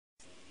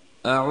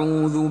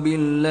أعوذ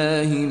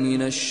بالله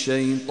من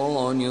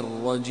الشيطان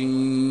الرجيم.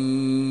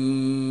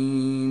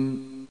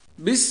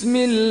 بسم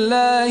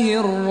الله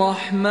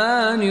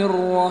الرحمن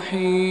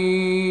الرحيم.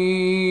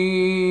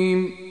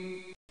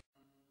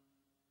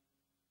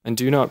 And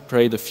do not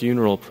pray the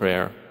funeral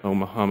prayer, O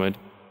Muhammad,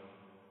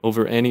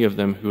 over any of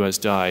them who has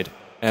died,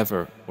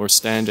 ever, or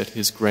stand at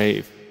his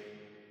grave.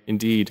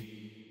 Indeed,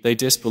 they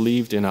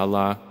disbelieved in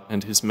Allah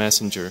and His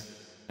Messenger,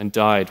 and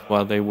died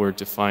while they were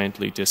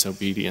defiantly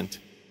disobedient.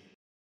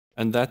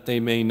 And that they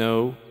may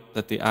know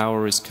that the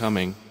hour is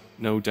coming,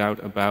 no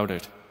doubt about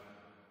it,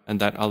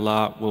 and that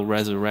Allah will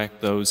resurrect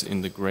those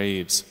in the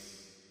graves.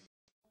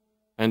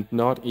 And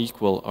not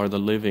equal are the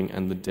living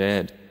and the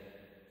dead.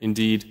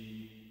 Indeed,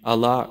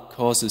 Allah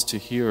causes to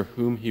hear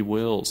whom He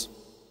wills,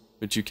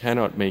 but you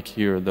cannot make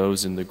hear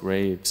those in the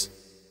graves.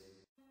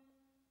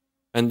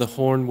 And the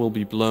horn will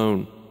be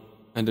blown,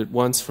 and at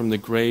once from the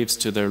graves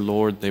to their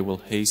Lord they will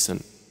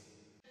hasten.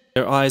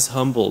 Their eyes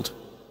humbled,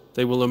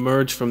 they will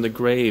emerge from the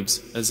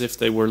graves as if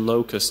they were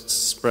locusts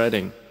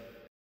spreading.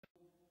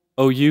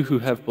 O you who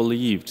have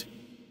believed,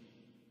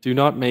 do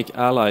not make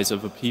allies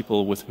of a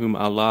people with whom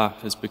Allah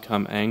has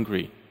become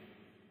angry.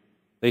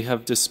 They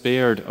have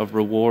despaired of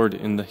reward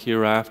in the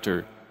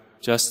hereafter,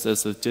 just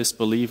as the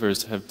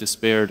disbelievers have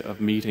despaired of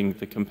meeting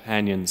the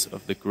companions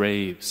of the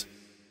graves.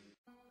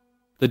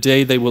 The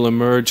day they will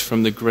emerge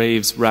from the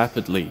graves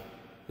rapidly,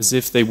 as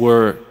if they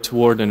were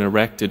toward an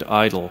erected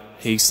idol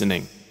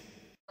hastening,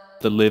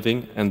 the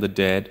living and the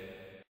dead.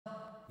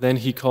 Then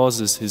He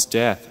causes his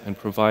death and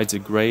provides a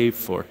grave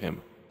for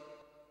him.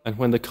 And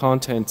when the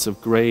contents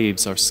of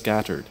graves are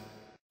scattered,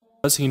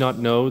 does he not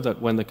know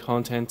that when the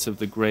contents of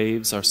the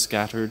graves are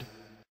scattered,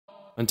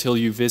 until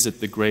you visit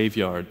the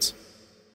graveyards,